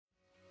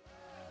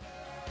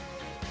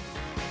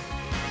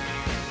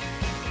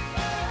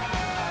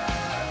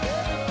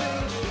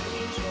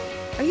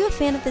you a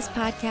fan of this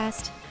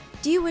podcast?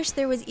 Do you wish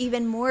there was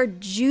even more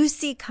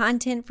juicy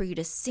content for you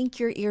to sink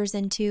your ears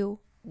into?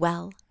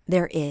 Well,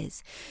 there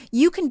is.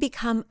 You can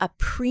become a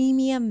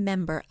premium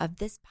member of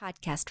this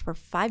podcast for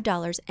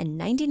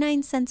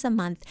 $5.99 a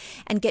month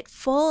and get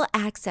full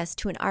access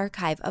to an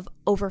archive of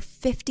over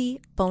 50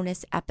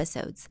 bonus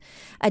episodes.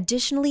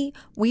 Additionally,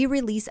 we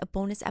release a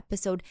bonus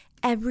episode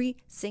every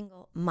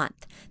single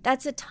month.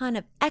 That's a ton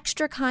of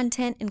extra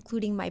content,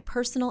 including my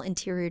personal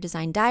interior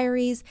design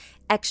diaries,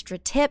 extra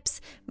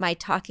tips, my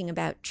talking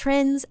about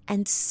trends,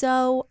 and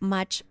so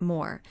much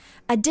more.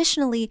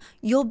 Additionally,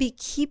 you'll be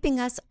keeping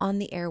us on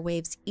the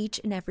airwaves each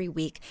and every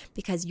week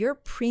because your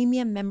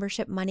premium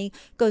membership money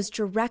goes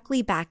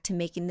directly back to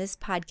making this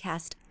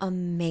podcast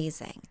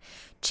amazing.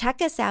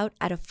 Check us out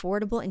at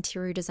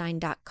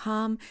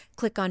affordableinteriordesign.com.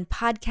 Click on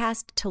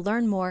podcast to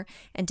learn more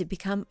and to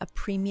become a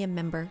premium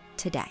member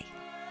today.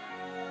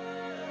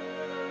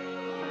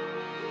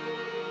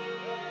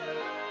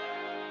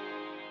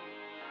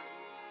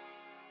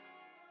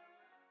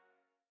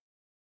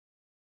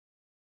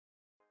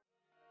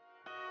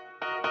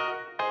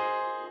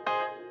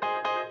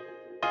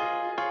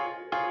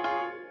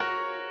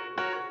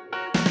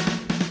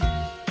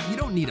 You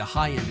don't need a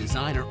high-end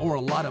designer or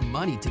a lot of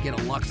money to get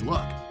a luxe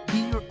look. Be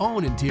your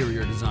own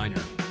interior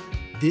designer.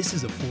 This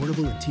is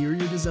Affordable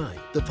Interior Design,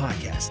 the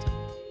podcast.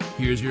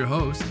 Here's your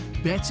host,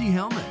 Betsy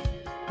Helmuth.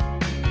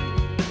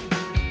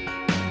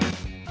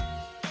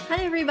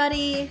 Hi,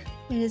 everybody.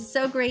 It is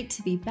so great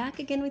to be back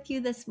again with you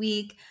this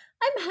week.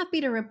 I'm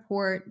happy to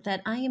report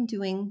that I am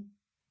doing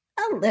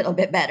a little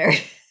bit better.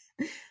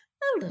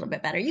 A little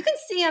bit better. You can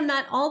see I'm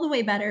not all the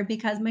way better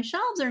because my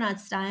shelves are not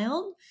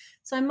styled,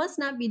 so I must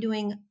not be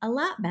doing a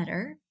lot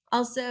better.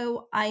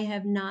 Also, I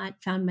have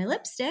not found my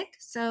lipstick,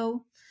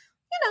 so,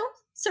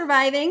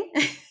 surviving.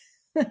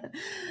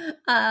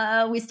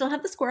 We still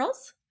have the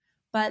squirrels,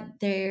 but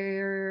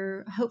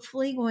they're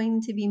hopefully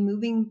going to be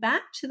moving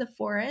back to the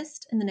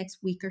forest in the next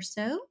week or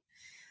so,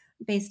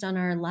 based on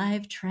our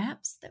live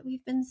traps that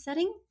we've been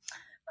setting.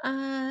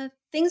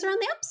 Things are on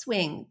the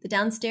upswing. The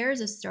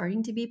downstairs is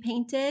starting to be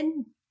painted.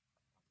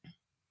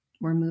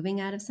 We're moving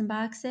out of some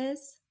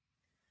boxes.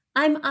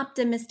 I'm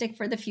optimistic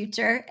for the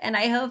future, and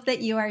I hope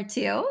that you are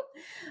too.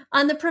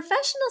 On the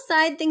professional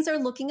side, things are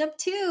looking up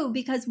too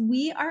because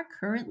we are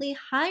currently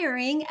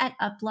hiring at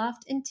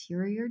Uploft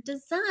Interior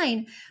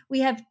Design. We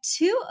have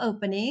 2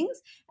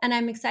 openings, and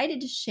I'm excited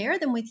to share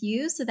them with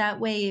you so that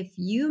way if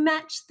you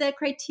match the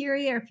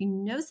criteria or if you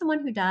know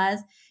someone who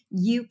does,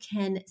 you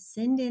can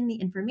send in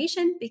the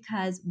information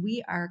because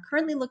we are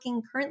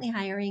currently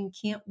hiring.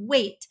 Can't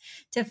wait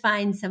to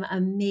find some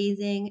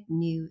amazing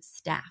new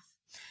staff.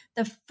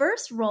 The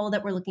first role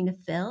that we're looking to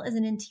fill is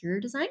an interior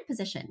design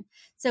position.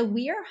 So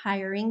we are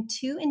hiring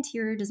 2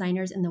 interior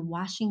designers in the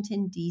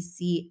Washington,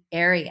 D.C.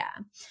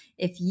 area.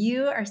 If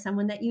you are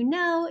someone that you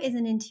know is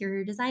an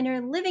interior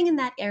designer living in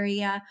that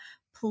area,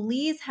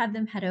 please have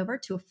them head over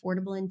to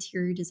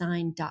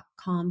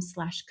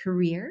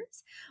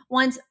affordableinteriordesign.com/careers.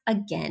 Once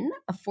again,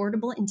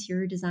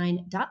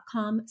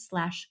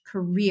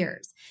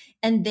 affordableinteriordesign.com/careers.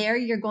 And there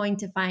you're going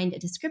to find a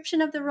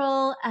description of the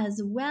role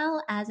as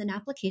well as an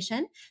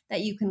application that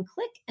you can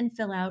click and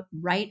fill out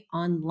right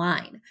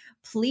online.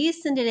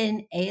 Please send it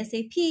in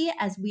ASAP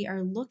as we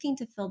are looking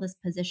to fill this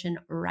position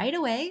right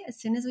away as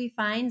soon as we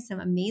find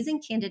some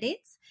amazing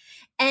candidates.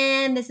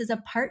 And this is a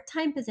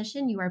part-time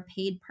position. You are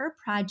paid per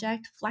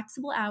project,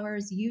 flexible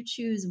hours. You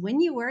choose when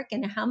you work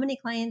and how many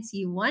clients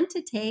you want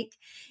to take.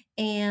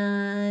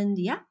 And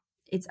yeah,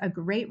 it's a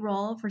great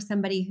role for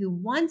somebody who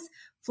wants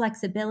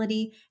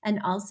flexibility and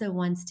also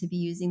wants to be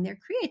using their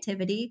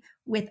creativity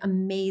with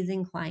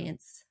amazing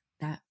clients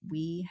that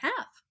we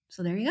have.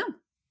 So there you go.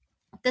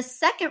 The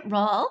second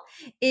role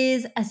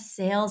is a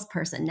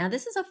salesperson. Now,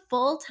 this is a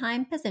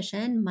full-time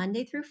position,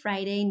 Monday through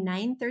Friday,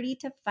 9:30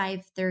 to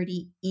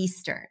 5:30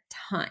 Eastern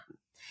time.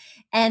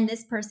 And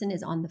this person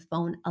is on the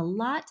phone a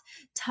lot,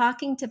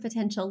 talking to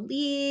potential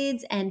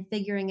leads and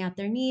figuring out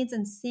their needs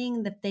and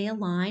seeing that they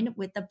align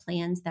with the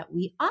plans that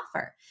we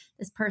offer.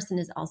 This person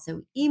is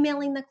also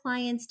emailing the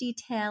clients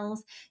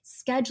details,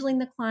 scheduling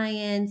the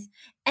clients,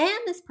 and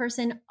this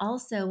person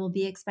also will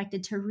be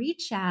expected to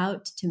reach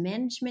out to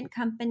management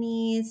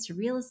companies, to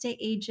real estate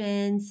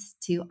agents,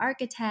 to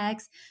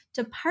architects,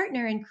 to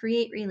partner and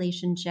create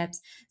relationships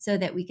so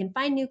that we can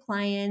find new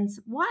clients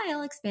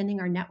while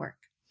expanding our network.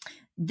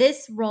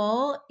 This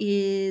role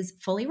is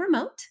fully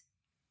remote,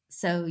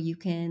 so you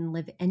can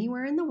live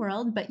anywhere in the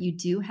world, but you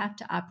do have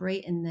to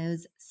operate in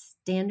those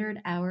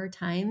standard hour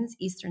times,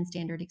 Eastern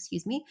Standard, of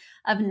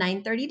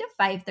 9:30 to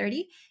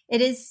 5:30.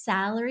 It is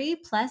salary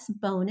plus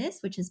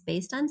bonus, which is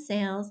based on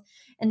sales.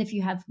 And if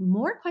you have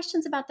more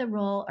questions about the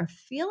role or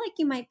feel like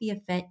you might be a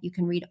fit, you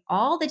can read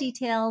all the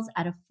details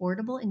at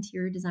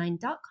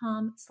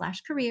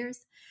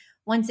affordableinteriordesign.com/careers.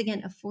 Once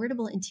again,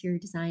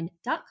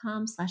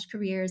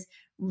 affordableinteriordesign.com/careers.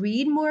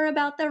 Read more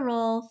about the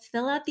role,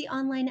 fill out the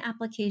online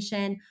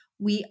application.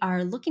 We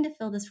are looking to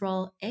fill this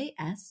role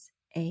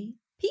ASAP.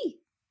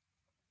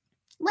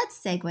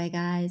 Let's segue,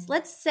 guys.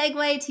 Let's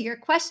segue to your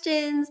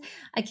questions.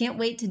 I can't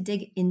wait to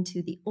dig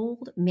into the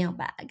old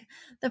mailbag.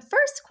 The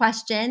first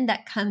question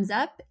that comes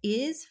up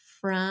is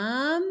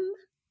from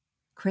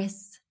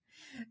Chris.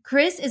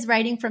 Chris is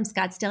writing from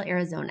Scottsdale,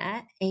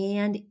 Arizona,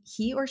 and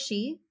he or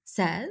she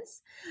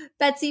says,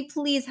 Betsy,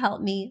 please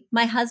help me.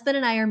 My husband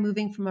and I are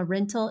moving from a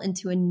rental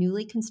into a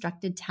newly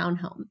constructed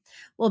townhome.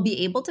 We'll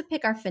be able to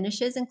pick our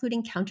finishes,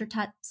 including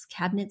countertops,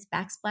 cabinets,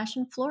 backsplash,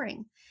 and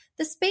flooring.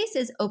 The space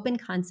is open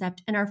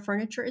concept, and our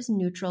furniture is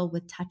neutral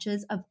with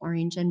touches of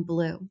orange and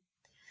blue.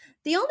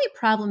 The only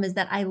problem is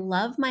that I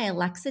love my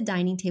Alexa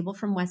dining table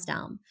from West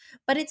Elm,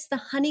 but it's the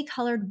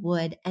honey-colored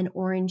wood and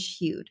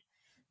orange-hued.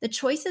 The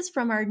choices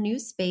from our new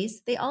space,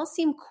 they all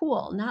seem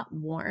cool, not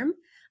warm.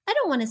 I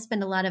don't want to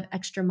spend a lot of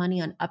extra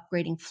money on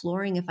upgrading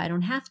flooring if I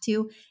don't have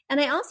to, and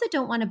I also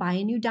don't want to buy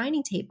a new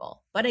dining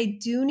table, but I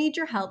do need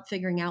your help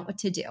figuring out what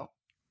to do.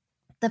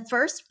 The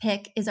first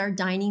pick is our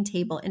dining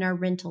table in our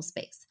rental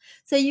space,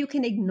 so you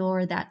can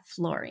ignore that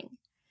flooring.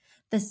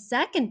 The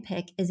second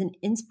pick is an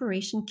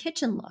inspiration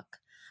kitchen look.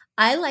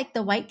 I like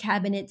the white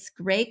cabinets,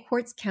 gray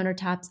quartz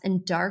countertops,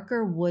 and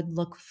darker wood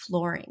look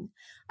flooring.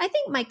 I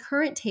think my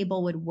current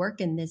table would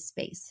work in this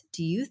space.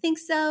 Do you think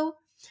so?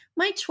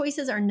 My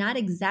choices are not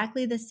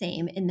exactly the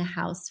same in the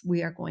house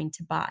we are going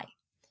to buy.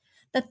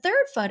 The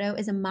third photo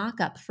is a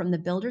mock-up from the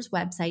builder's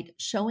website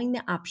showing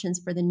the options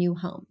for the new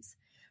homes.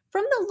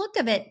 From the look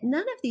of it,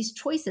 none of these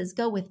choices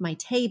go with my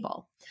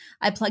table.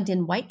 I plugged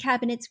in white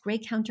cabinets, gray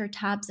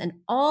countertops, and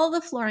all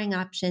the flooring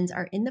options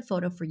are in the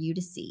photo for you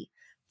to see.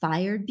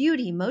 Fired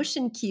Beauty,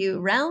 Motion Q,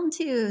 Round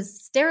 2,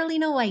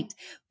 Sterolino White,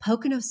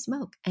 Pocono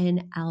Smoke,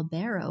 and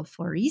Albero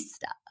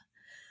Forista.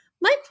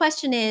 My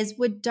question is,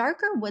 would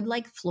darker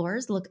wood-like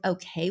floors look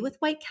okay with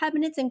white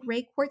cabinets and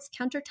gray quartz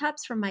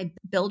countertops from my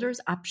builder's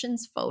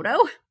options photo?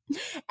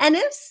 And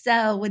if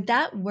so, would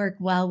that work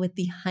well with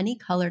the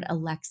honey-colored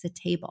Alexa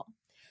table?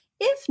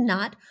 If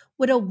not,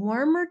 would a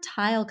warmer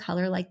tile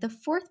color like the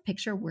fourth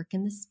picture work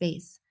in the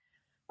space?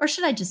 Or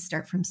should I just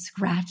start from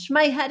scratch?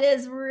 My head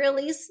is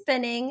really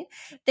spinning.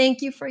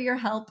 Thank you for your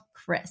help,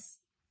 Chris.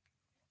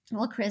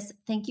 Well, Chris,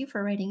 thank you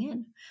for writing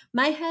in.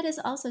 My head is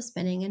also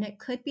spinning, and it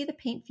could be the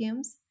paint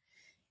fumes.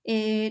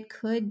 It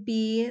could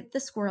be the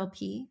squirrel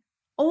pee,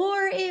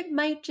 or it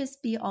might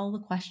just be all the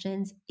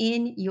questions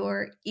in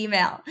your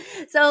email.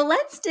 So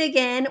let's dig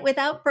in.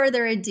 Without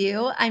further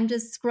ado, I'm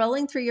just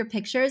scrolling through your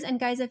pictures. And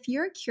guys, if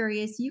you're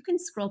curious, you can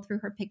scroll through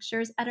her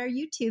pictures at our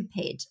YouTube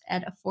page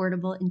at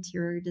Affordable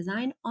Interior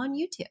Design on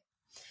YouTube.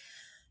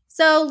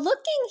 So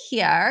looking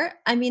here,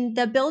 I mean,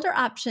 the builder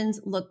options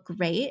look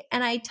great,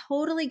 and I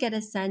totally get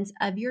a sense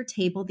of your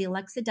table, the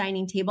Alexa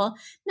dining table.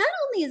 Not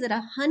only is it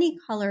a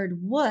honey-colored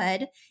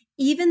wood,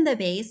 even the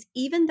base,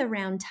 even the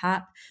round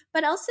top,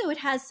 but also it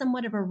has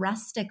somewhat of a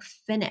rustic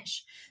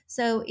finish.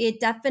 So it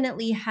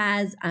definitely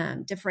has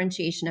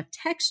differentiation of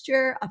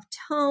texture, of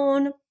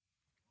tone.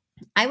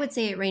 I would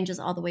say it ranges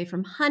all the way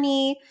from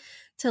honey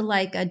to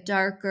like a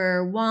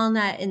darker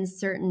walnut in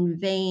certain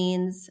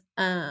veins.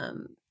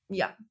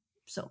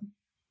 So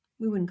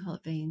we wouldn't call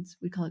it veins.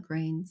 We call it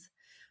grains.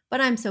 But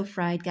I'm so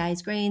fried,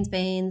 guys. Grains,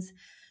 veins.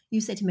 You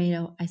say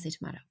tomato, I say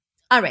tomato.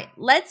 All right,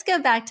 let's go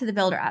back to the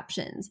builder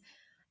options.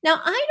 Now,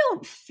 I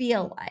don't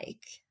feel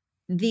like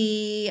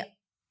the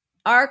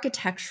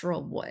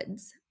architectural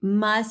woods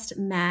must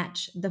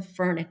match the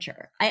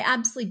furniture. I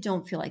absolutely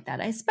don't feel like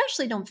that. I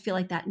especially don't feel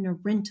like that in a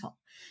rental.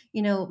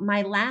 You know,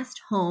 my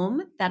last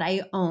home that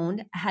I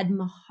owned had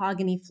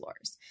mahogany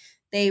floors.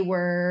 They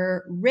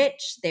were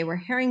rich, they were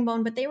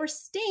herringbone, but they were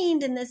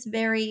stained in this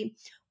very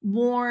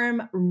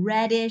warm,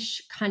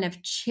 reddish kind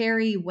of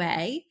cherry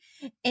way.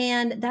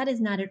 And that is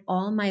not at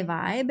all my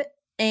vibe.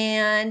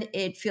 And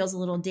it feels a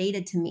little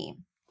dated to me.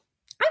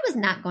 I was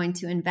not going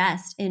to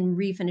invest in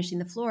refinishing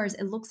the floors.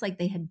 It looks like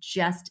they had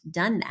just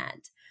done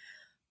that.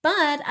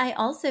 But I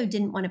also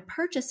didn't want to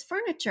purchase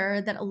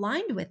furniture that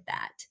aligned with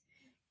that.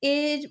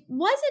 It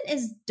wasn't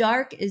as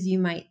dark as you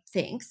might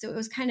think. So it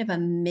was kind of a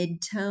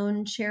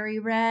mid-tone cherry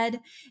red.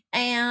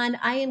 And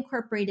I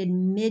incorporated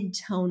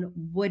mid-tone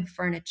wood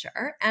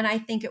furniture. And I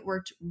think it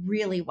worked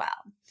really well.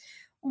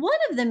 One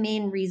of the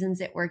main reasons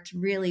it worked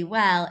really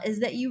well is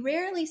that you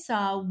rarely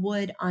saw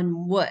wood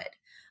on wood.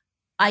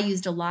 I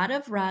used a lot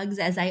of rugs,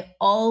 as I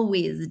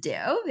always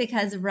do,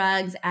 because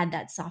rugs add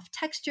that soft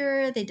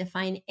texture, they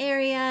define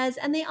areas,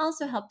 and they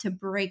also help to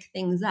break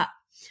things up.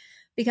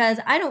 Because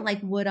I don't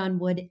like wood on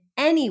wood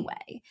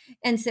anyway.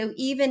 And so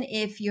even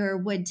if your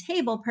wood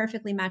table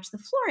perfectly matched the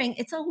flooring,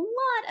 it's a lot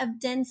of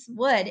dense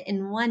wood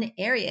in one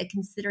area,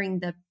 considering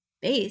the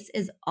base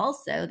is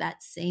also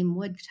that same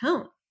wood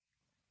tone.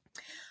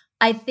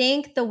 I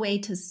think the way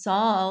to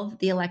solve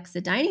the Alexa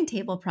dining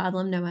table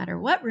problem, no matter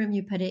what room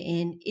you put it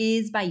in,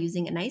 is by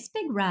using a nice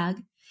big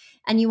rug.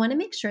 And you want to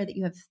make sure that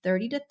you have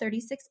 30 to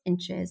 36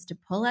 inches to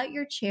pull out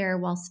your chair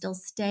while still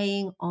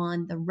staying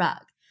on the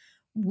rug.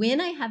 When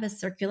I have a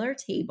circular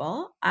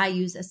table, I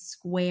use a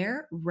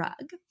square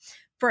rug.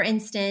 For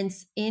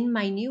instance, in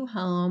my new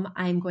home,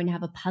 I'm going to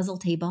have a puzzle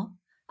table.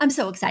 I'm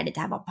so excited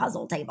to have a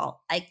puzzle table.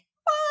 Like,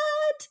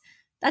 what?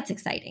 That's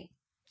exciting.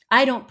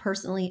 I don't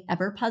personally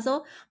ever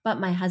puzzle, but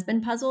my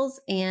husband puzzles,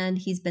 and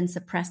he's been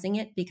suppressing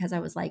it because I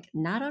was like,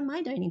 not on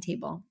my dining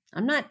table.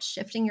 I'm not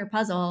shifting your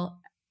puzzle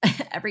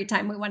every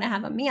time we want to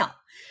have a meal.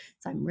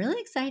 So I'm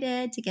really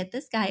excited to get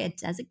this guy a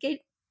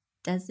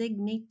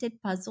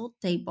designated puzzle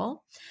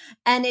table.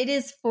 And it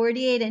is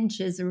 48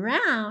 inches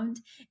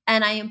round,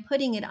 and I am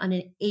putting it on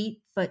an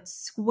 8-foot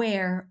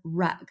square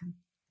rug.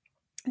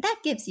 That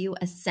gives you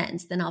a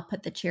sense. Then I'll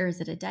put the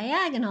chairs at a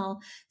diagonal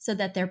so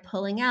that they're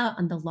pulling out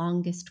on the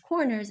longest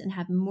corners and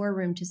have more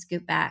room to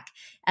scoot back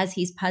as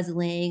he's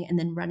puzzling and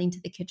then running to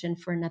the kitchen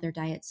for another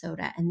diet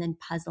soda and then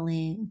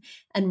puzzling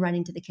and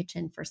running to the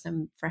kitchen for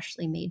some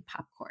freshly made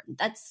popcorn.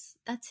 That's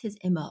his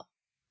MO,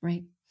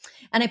 right?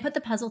 And I put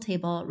the puzzle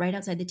table right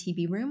outside the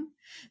TV room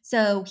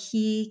so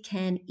he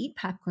can eat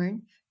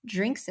popcorn,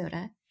 drink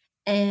soda,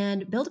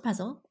 and build a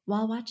puzzle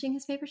while watching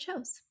his favorite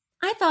shows.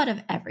 I thought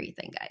of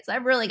everything, guys.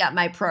 I've really got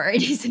my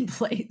priorities in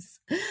place.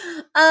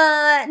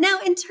 Now,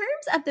 in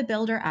terms of the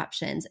builder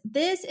options,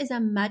 this is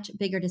a much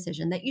bigger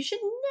decision that you should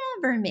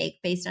never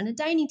make based on a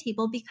dining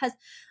table because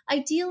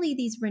ideally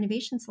these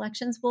renovation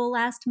selections will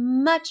last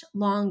much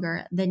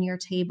longer than your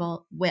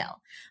table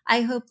will.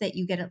 I hope that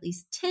you get at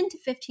least 10 to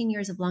 15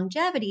 years of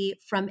longevity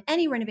from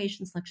any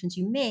renovation selections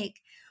you make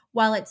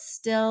while it's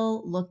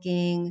still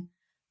looking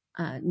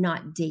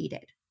not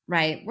dated,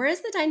 right?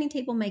 Whereas the dining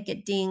table might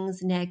get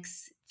dings,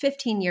 nicks.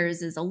 15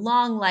 years is a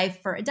long life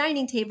for a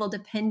dining table,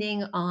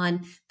 depending on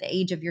the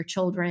age of your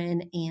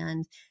children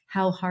and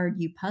how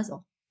hard you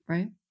puzzle,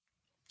 right?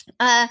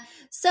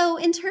 So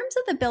in terms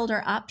of the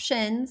builder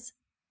options,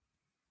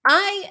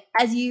 I,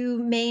 as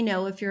you may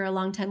know, if you're a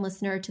longtime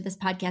listener to this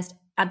podcast,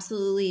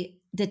 absolutely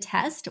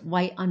detest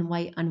white on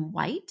white on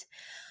white.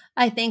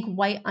 I think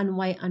white on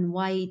white on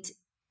white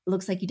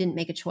looks like you didn't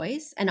make a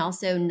choice. And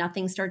also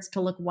nothing starts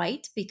to look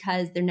white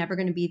because they're never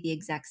going to be the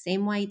exact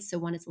same white. So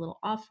one is a little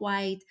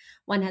off-white,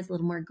 one has a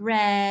little more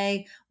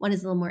gray, one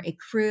is a little more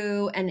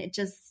ecru, and it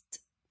just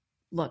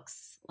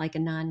looks like a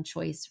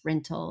non-choice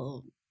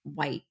rental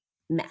white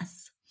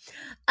mess.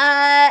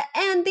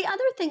 And the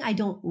other thing I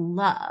don't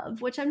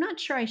love, which I'm not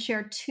sure I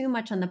share too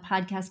much on the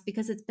podcast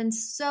because it's been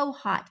so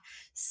hot,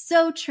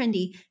 so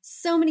trendy,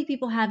 so many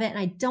people have it, and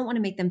I don't want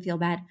to make them feel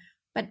bad.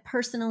 But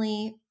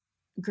personally,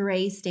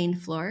 gray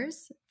stained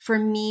floors, for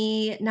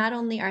me, not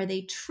only are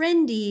they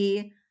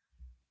trendy,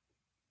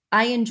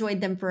 I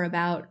enjoyed them for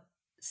about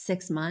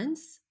 6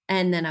 months.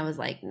 And then I was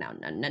like, no.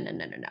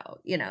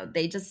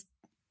 They just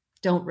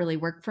don't really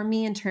work for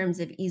me in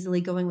terms of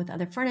easily going with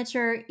other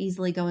furniture,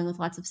 easily going with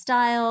lots of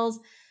styles.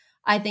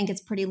 I think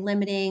it's pretty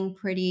limiting,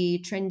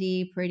 pretty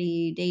trendy,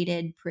 pretty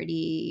dated,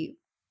 pretty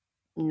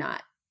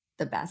not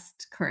the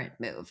best current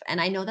move.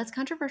 And I know that's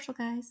controversial,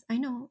 guys. I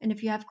know. And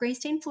if you have gray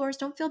stained floors,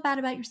 don't feel bad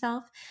about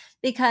yourself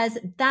because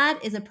that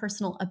is a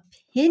personal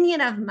opinion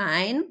of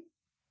mine.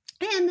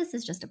 And this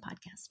is just a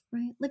podcast,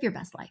 right? Live your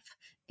best life.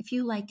 If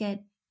you like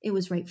it, it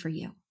was right for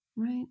you,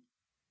 right?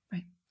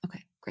 Right.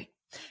 Okay, great.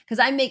 Because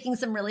I'm making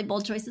some really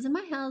bold choices in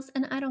my house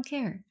and I don't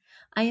care.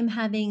 I am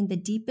having the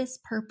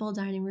deepest purple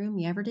dining room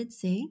you ever did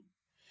see.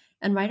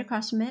 And right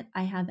across from it,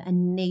 I have a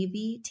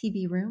navy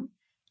TV room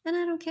and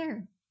I don't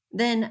care.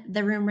 Then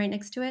the room right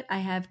next to it, I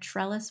have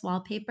trellis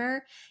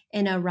wallpaper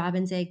in a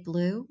robin's egg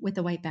blue with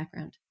a white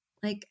background.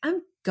 Like,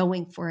 I'm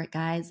going for it,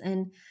 guys.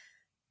 And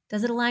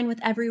does it align with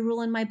every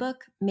rule in my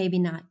book? Maybe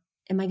not.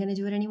 Am I going to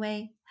do it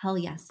anyway? Hell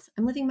yes.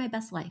 I'm living my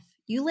best life.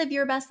 You live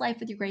your best life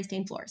with your gray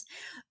stained floors.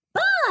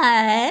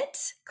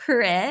 But,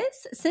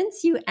 Chris,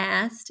 since you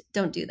asked,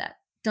 don't do that.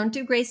 Don't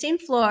do gray stained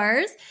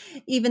floors,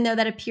 even though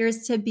that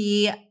appears to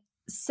be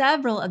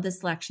several of the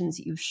selections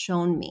you've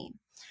shown me.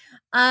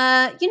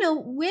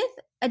 With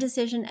a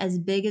decision as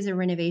big as a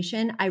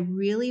renovation, I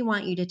really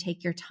want you to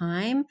take your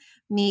time,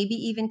 maybe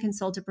even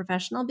consult a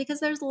professional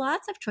because there's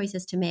lots of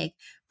choices to make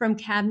from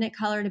cabinet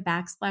color to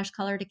backsplash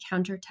color to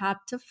countertop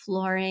to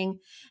flooring.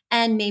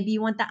 And maybe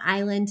you want the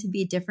island to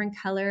be a different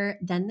color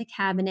than the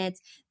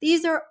cabinets.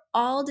 These are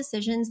all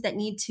decisions that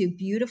need to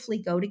beautifully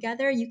go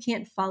together. You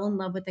can't fall in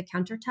love with the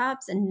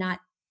countertops and not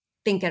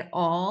think at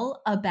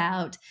all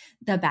about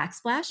the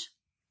backsplash.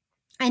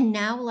 And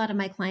now a lot of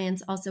my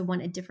clients also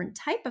want a different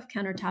type of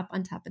countertop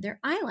on top of their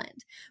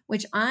island,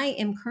 which I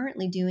am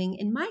currently doing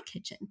in my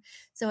kitchen.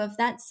 So if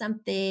that's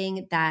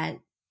something that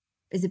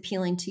is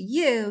appealing to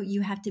you,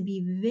 you have to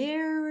be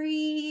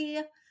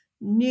very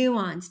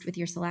nuanced with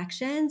your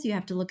selections. You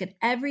have to look at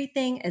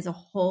everything as a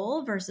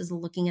whole versus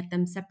looking at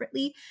them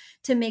separately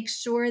to make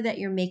sure that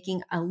you're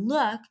making a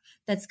look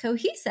that's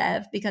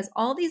cohesive because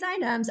all these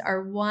items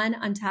are one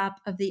on top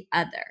of the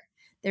other.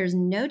 There's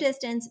no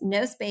distance,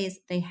 no space.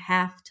 They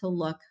have to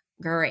look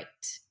great.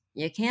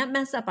 You can't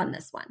mess up on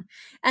this one.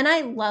 And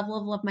I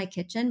love my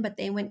kitchen, but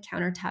they went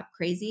countertop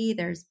crazy.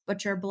 There's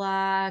butcher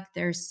block,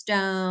 there's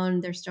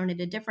stone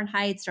at a different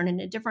height, stone in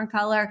a different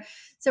color.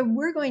 So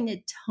we're going to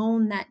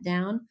tone that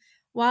down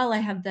while I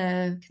have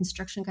the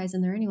construction guys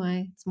in there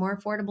anyway. It's more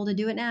affordable to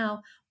do it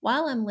now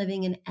while I'm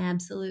living in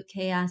absolute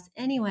chaos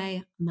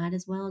anyway. Might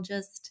as well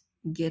just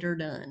get her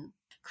done.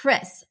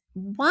 Chris,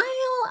 While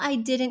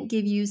I didn't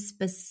give you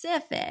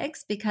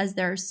specifics because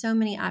there are so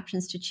many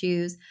options to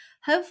choose,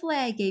 hopefully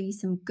I gave you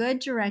some good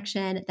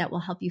direction that will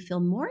help you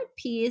feel more at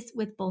peace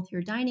with both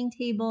your dining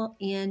table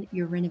and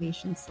your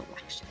renovation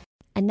selection.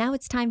 And now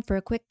it's time for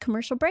a quick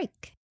commercial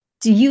break.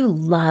 Do you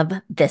love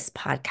this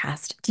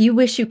podcast? Do you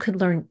wish you could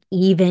learn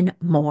even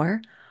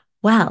more?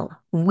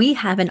 Well, we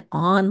have an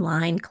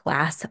online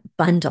class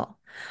bundle.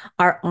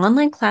 Our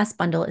online class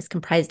bundle is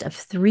comprised of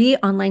 3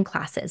 online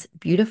classes: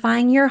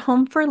 beautifying your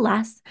home for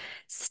less,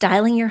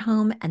 styling your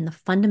home, and the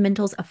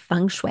fundamentals of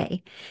feng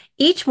shui.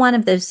 Each one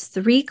of those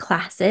 3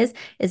 classes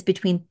is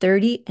between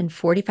 30 and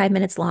 45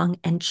 minutes long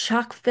and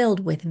chock filled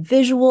with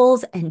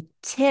visuals and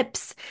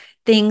tips,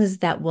 things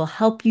that will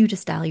help you to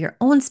style your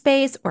own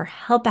space or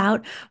help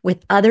out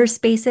with other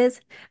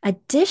spaces.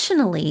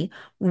 Additionally,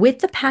 with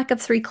the pack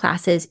of 3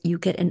 classes, you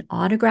get an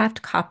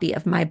autographed copy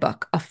of my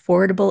book,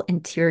 Affordable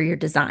Interior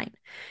Design.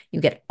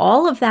 You get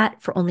all of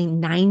that for only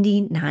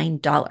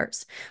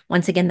 $99.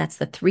 Once again, that's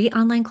the 3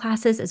 online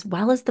classes as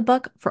well as the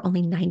book for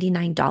only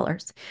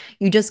 $99.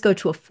 You just go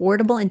to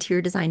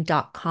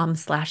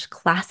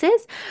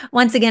affordableinteriordesign.com/classes.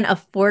 Once again,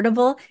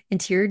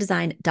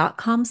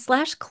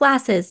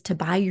 affordableinteriordesign.com/classes to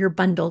buy your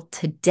bundle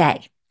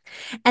today.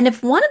 And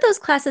if one of those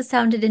classes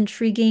sounded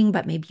intriguing,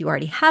 but maybe you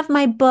already have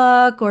my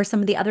book or some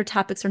of the other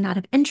topics are not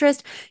of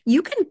interest,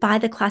 you can buy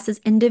the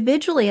classes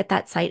individually at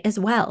that site as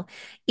well.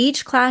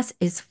 Each class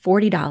is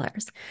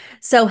 $40.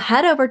 So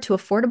head over to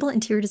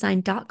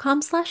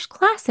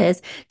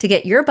affordableinteriordesign.com/classes to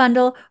get your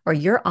bundle or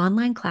your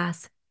online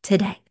class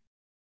today.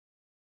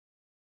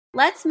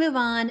 Let's move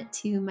on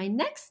to my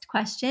next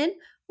question,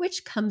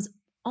 which comes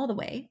all the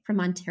way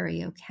from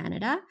Ontario,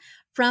 Canada,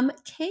 from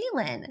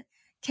Kaylin.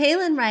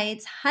 Kaylin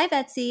writes, "Hi,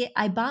 Betsy.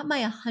 I bought my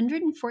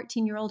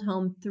 114-year-old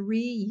home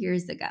 3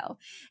 years ago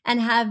and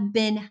have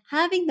been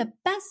having the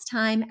best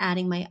time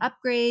adding my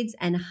upgrades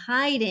and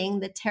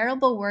hiding the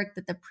terrible work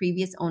that the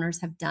previous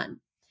owners have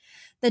done.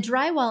 The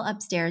drywall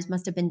upstairs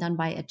must have been done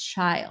by a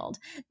child,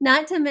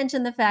 not to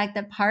mention the fact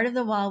that part of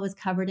the wall was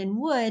covered in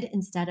wood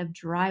instead of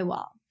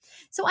drywall.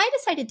 So I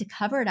decided to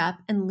cover it up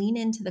and lean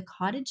into the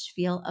cottage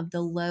feel of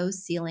the low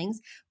ceilings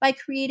by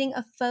creating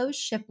a faux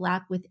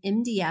shiplap with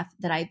MDF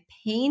that I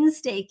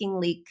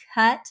painstakingly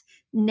cut,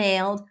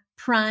 nailed,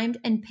 primed,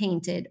 and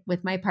painted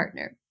with my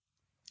partner.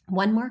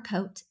 One more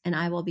coat and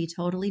I will be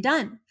totally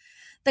done.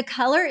 The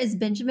color is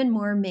Benjamin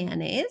Moore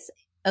Mayonnaise,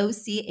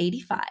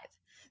 OC85.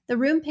 The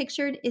room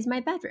pictured is my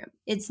bedroom.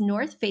 It's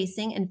north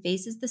facing and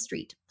faces the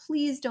street.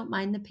 Please don't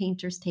mind the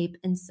painter's tape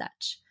and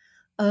such."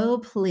 Oh,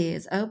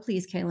 please,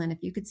 Kaylin,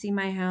 if you could see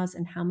my house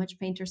and how much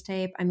painter's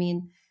tape. I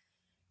mean,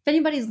 if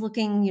anybody's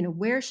looking,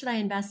 where should I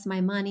invest my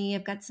money?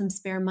 I've got some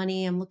spare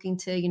money. I'm looking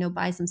to,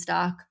 buy some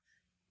stock.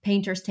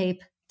 Painter's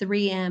tape,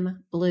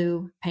 3M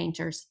blue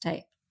painter's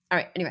tape. All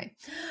right, anyway,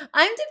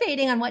 I'm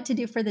debating on what to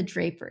do for the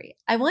drapery.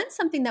 I want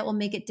something that will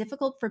make it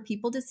difficult for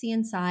people to see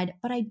inside,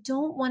 but I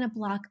don't want to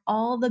block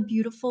all the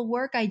beautiful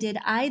work I did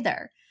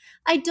either.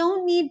 I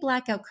don't need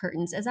blackout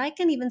curtains, as I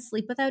can even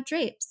sleep without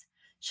drapes.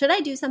 Should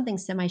I do something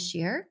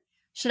semi-sheer?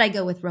 Should I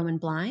go with Roman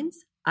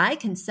blinds? I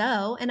can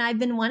sew, and I've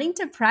been wanting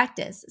to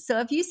practice.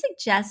 So if you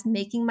suggest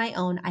making my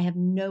own, I have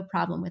no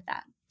problem with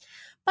that.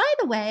 By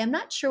the way, I'm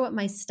not sure what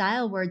my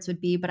style words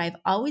would be, but I've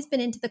always been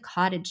into the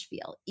cottage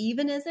feel,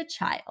 even as a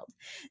child.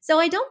 So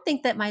I don't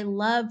think that my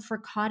love for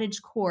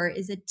cottage core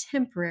is a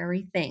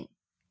temporary thing.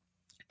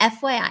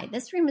 FYI,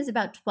 this room is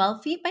about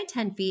 12 feet by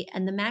 10 feet,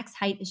 and the max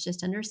height is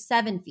just under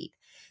 7 feet.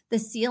 The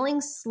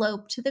ceilings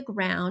slope to the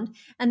ground,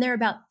 and they're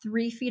about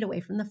 3 feet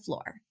away from the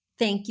floor.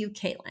 Thank you,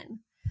 Kaylin.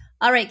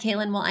 All right,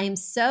 Kaylin. Well, I am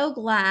so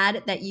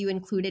glad that you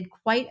included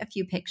quite a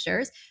few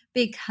pictures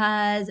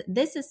because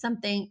this is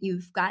something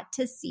you've got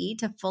to see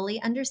to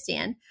fully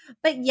understand.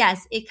 But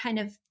yes, it kind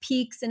of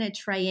peaks in a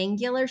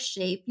triangular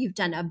shape. You've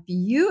done a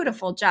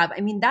beautiful job.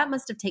 I mean, that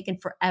must have taken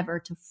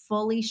forever to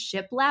fully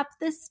shiplap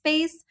this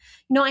space.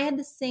 I had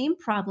the same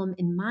problem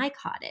in my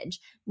cottage,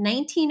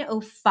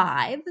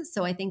 1905.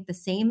 So I think the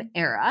same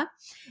era.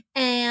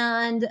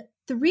 And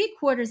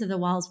 3/4 of the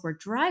walls were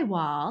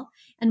drywall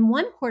and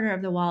 1/4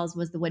 of the walls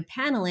was the wood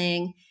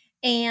paneling.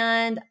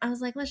 And I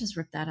was like, let's just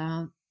rip that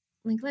out.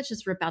 Let's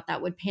just rip out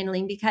that wood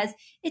paneling because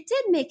it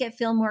did make it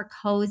feel more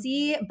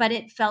cozy, but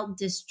it felt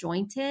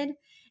disjointed.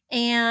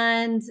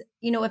 And,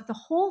 if the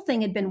whole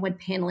thing had been wood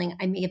paneling,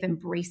 I may have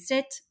embraced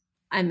it.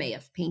 I may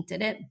have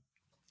painted it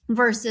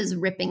versus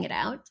ripping it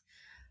out.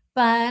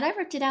 But I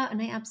ripped it out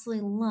and I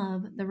absolutely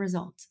love the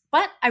result.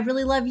 But I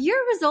really love your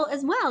result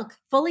as well,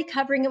 fully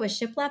covering it with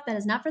shiplap. That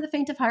is not for the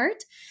faint of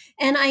heart.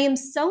 And I am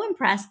so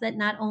impressed that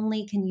not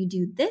only can you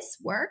do this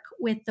work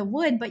with the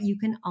wood, but you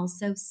can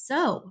also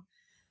sew.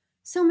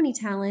 So many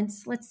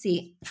talents. Let's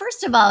see.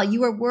 First of all,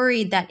 you were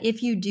worried that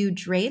if you do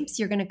drapes,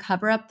 you're going to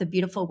cover up the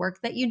beautiful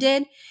work that you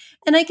did.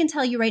 And I can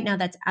tell you right now,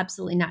 that's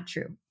absolutely not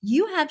true.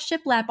 You have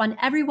shiplap on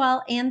every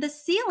wall and the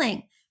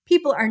ceiling.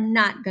 People are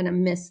not going to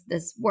miss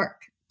this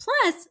work.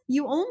 Plus,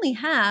 you only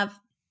have,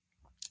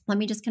 let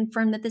me just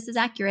confirm that this is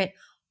accurate,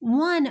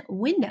 one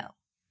window.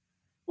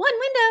 One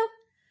window.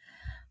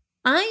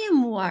 I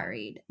am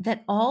worried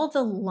that all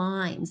the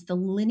lines, the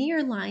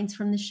linear lines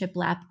from the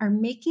shiplap, are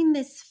making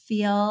this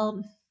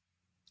feel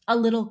a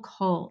little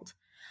cold.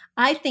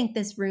 I think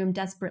this room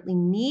desperately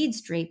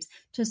needs drapes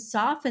to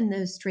soften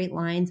those straight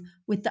lines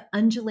with the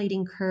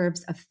undulating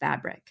curves of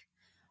fabric.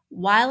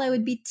 While I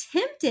would be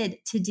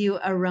tempted to do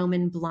a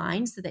Roman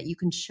blind so that you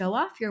can show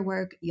off your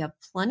work, you have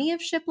plenty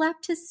of shiplap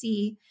to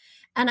see.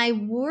 And I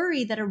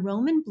worry that a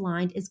Roman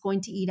blind is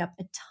going to eat up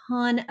a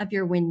ton of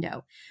your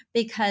window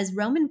because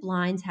Roman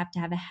blinds have to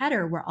have a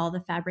header where all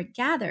the fabric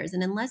gathers.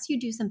 And unless you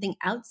do something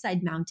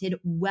outside mounted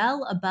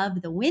well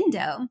above the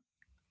window,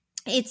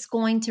 it's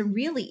going to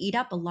really eat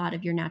up a lot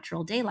of your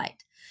natural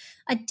daylight.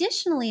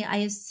 Additionally, I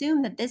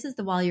assume that this is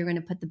the wall you're going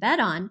to put the bed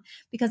on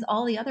because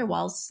all the other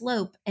walls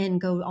slope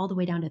and go all the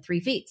way down to 3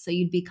 feet. So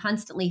you'd be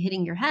constantly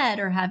hitting your head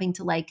or having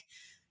to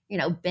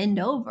bend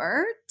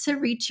over to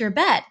reach your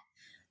bed.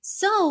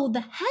 So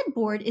the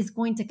headboard is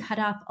going to cut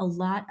off a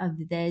lot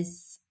of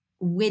this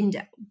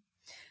window.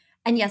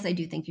 And yes, I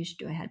do think you should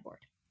do a headboard.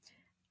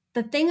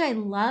 The thing I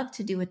love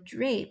to do with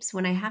drapes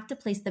when I have to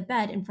place the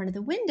bed in front of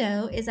the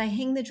window is I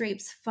hang the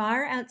drapes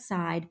far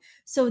outside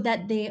so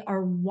that they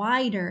are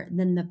wider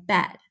than the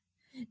bed.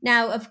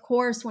 Now, of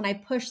course, when I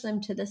push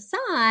them to the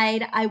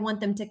side, I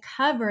want them to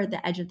cover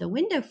the edge of the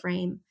window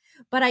frame,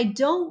 but I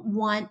don't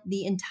want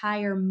the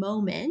entire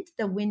moment,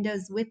 the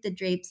windows with the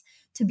drapes,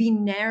 to be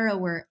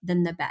narrower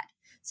than the bed.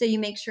 So you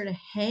make sure to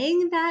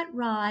hang that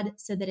rod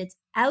so that it's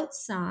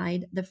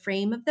outside the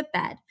frame of the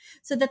bed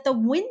so that the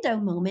window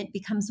moment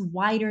becomes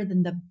wider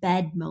than the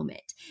bed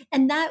moment.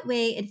 And that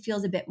way it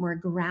feels a bit more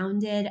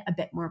grounded, a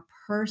bit more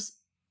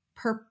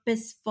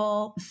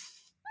purposeful.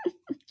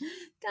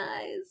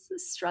 Guys,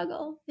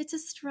 struggle. It's a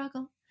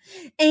struggle.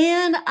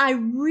 And I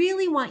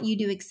really want you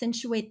to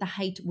accentuate the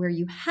height where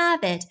you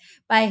have it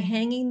by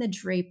hanging the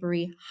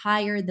drapery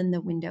higher than the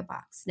window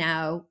box.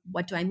 Now,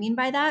 what do I mean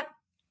by that?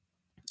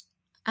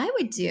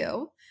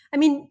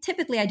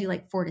 Typically I do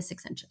like 4 to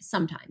 6 inches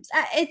sometimes.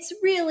 It's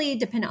really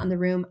dependent on the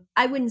room.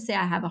 I wouldn't say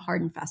I have a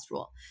hard and fast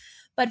rule.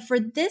 But for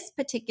this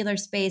particular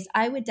space,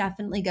 I would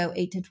definitely go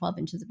 8 to 12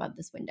 inches above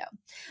this window,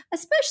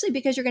 especially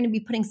because you're going to be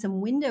putting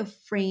some window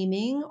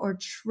framing or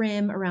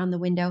trim around the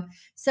window.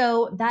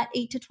 So that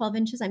 8 to 12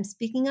 inches I'm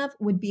speaking of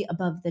would be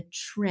above the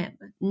trim,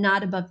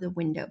 not above the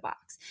window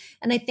box.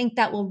 And I think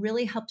that will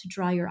really help to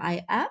draw your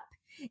eye up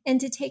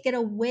and to take it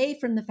away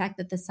from the fact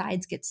that the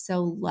sides get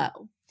so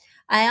low.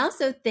 I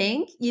also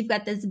think you've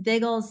got this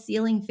big old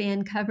ceiling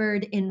fan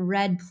covered in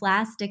red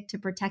plastic to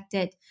protect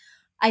it.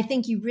 I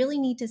think you really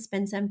need to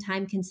spend some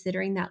time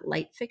considering that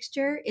light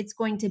fixture. It's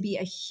going to be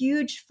a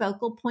huge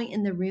focal point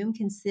in the room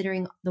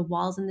considering the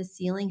walls and the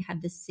ceiling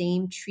have the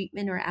same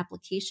treatment or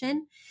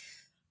application.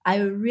 I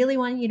really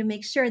want you to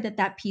make sure that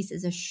that piece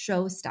is a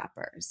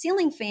showstopper.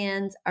 Ceiling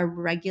fans are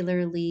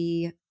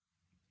regularly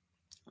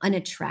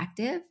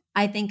unattractive.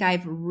 I think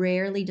I've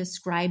rarely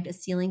described a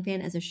ceiling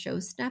fan as a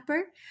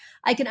showstopper.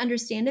 I can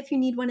understand if you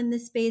need one in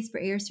this space for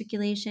air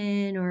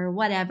circulation or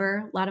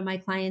whatever. A lot of my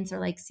clients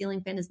are like,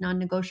 ceiling fan is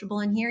non-negotiable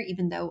in here,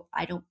 even though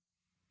I don't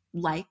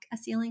like a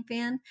ceiling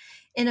fan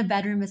in a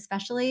bedroom,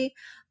 especially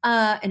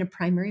in a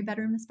primary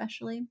bedroom,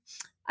 especially.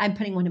 I'm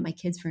putting one in my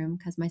kids' room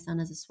because my son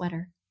has a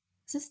sweater.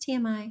 Is this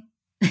TMI?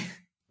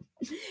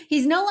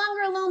 He's no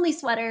longer a lonely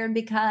sweater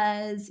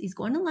because he's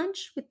going to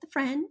lunch with the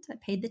friend. I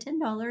paid the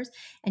 $10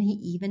 and he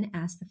even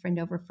asked the friend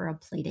over for a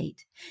play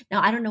date.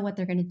 Now, I don't know what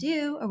they're going to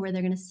do or where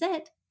they're going to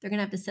sit. They're going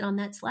to have to sit on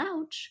that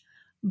slouch.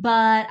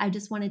 But I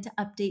just wanted to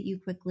update you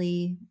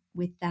quickly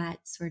with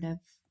that sort of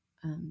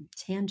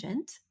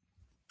tangent.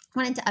 I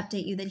wanted to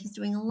update you that he's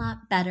doing a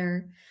lot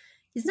better.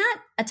 He's not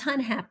a ton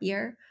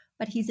happier,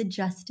 but he's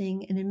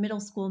adjusting. And in middle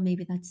school,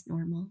 maybe that's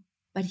normal.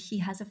 But he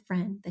has a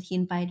friend that he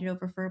invited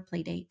over for a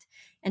play date,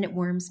 and it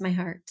warms my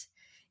heart.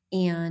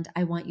 And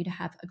I want you to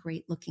have a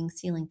great looking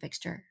ceiling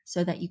fixture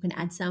so that you can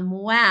add some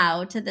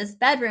wow to this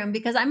bedroom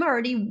because I'm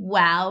already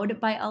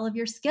wowed by all of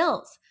your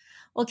skills.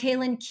 Well,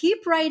 Kaylin,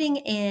 keep writing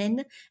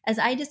in as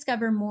I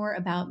discover more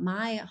about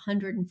my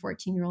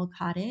 114-year-old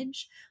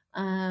cottage.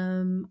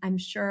 I'm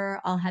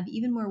sure I'll have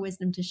even more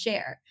wisdom to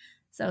share.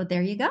 So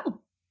there you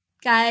go.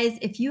 Guys,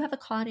 if you have a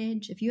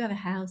cottage, if you have a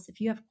house, if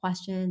you have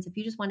questions, if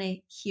you just want to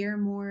hear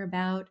more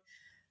about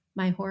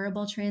my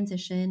horrible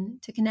transition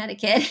to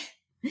Connecticut,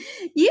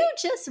 you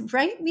just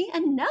write me a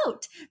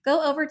note.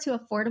 Go over to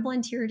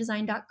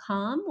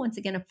affordableinteriordesign.com. Once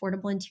again,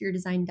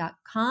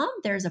 affordableinteriordesign.com.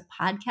 There's a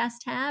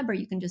podcast tab, or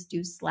you can just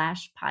do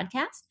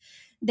 /podcast.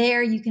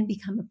 There you can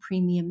become a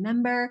premium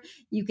member.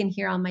 You can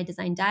hear all my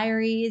design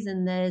diaries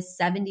and the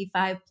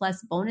 75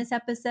 plus bonus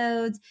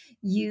episodes.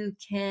 You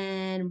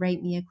can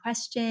write me a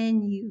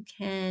question. You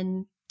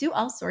can do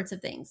all sorts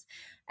of things.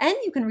 And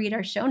you can read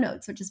our show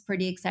notes, which is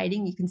pretty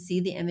exciting. You can see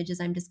the images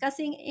I'm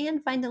discussing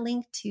and find a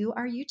link to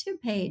our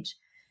YouTube page.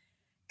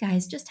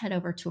 Guys, just head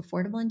over to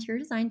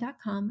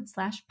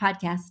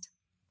affordableinteriordesign.com/podcast.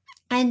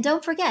 And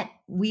don't forget,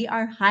 we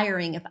are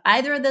hiring. If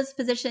either of those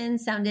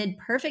positions sounded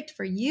perfect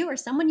for you or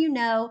someone you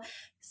know,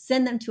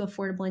 send them to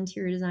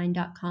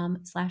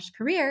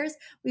affordableinteriordesign.com/careers.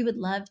 We would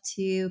love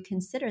to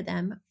consider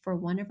them for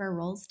one of our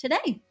roles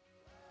today.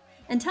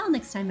 Until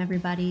next time,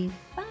 everybody.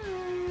 Bye.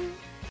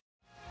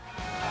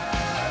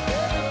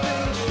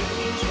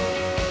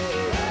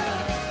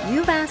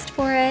 You've asked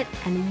for it,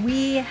 and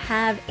we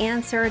have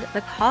answered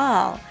the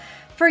call.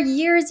 For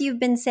years, you've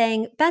been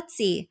saying,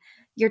 Betsy,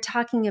 you're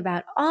talking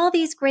about all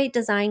these great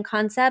design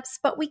concepts,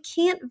 but we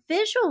can't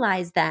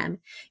visualize them.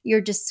 You're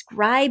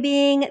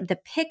describing the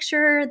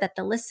picture that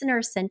the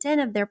listener sent in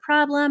of their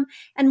problem,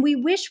 and we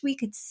wish we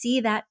could see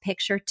that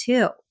picture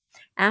too.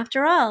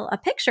 After all, a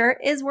picture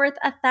is worth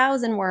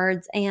 1,000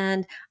 words,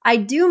 and I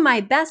do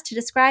my best to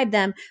describe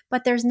them,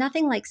 but there's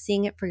nothing like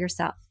seeing it for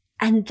yourself.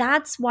 And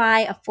that's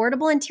why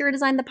Affordable Interior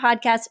Design, the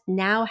podcast,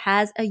 now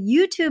has a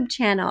YouTube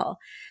channel.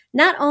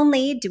 Not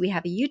only do we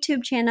have a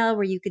YouTube channel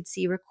where you could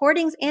see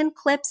recordings and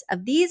clips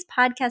of these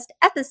podcast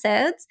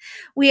episodes,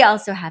 we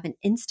also have an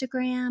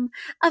Instagram,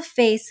 a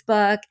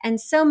Facebook, and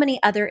so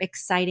many other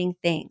exciting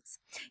things.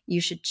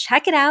 You should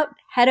check it out.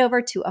 Head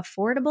over to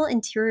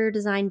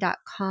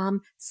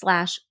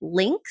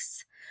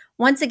affordableinteriordesign.com/links.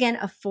 Once again,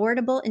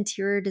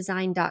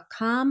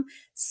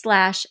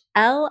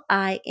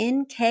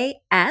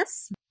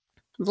 affordableinteriordesign.com/LINKS.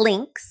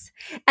 links.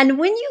 And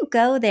when you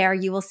go there,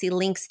 you will see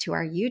links to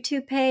our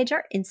YouTube page,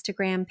 our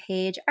Instagram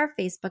page, our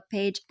Facebook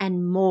page,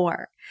 and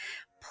more.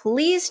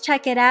 Please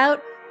check it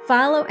out,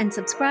 follow and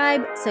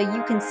subscribe so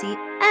you can see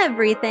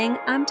everything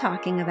I'm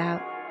talking about.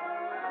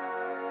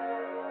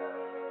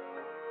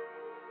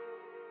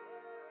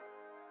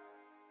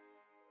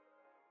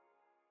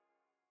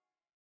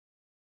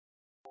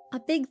 A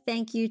big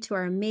thank you to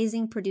our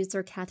amazing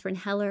producer, Catherine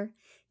Heller,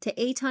 to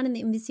Aton and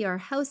the MVCR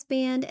House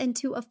Band, and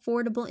to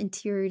Affordable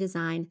Interior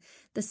Design,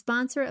 the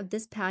sponsor of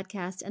this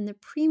podcast and the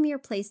premier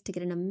place to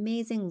get an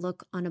amazing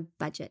look on a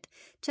budget.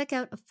 Check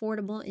out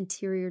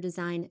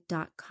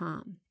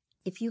affordableinteriordesign.com.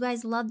 If you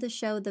guys love the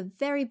show, the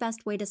very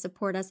best way to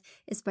support us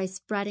is by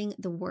spreading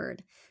the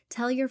word.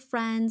 Tell your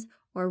friends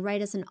or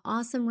write us an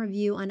awesome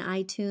review on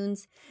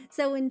iTunes.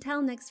 So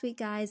until next week,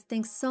 guys,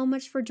 thanks so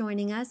much for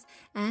joining us,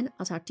 and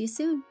I'll talk to you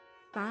soon.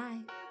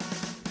 Bye.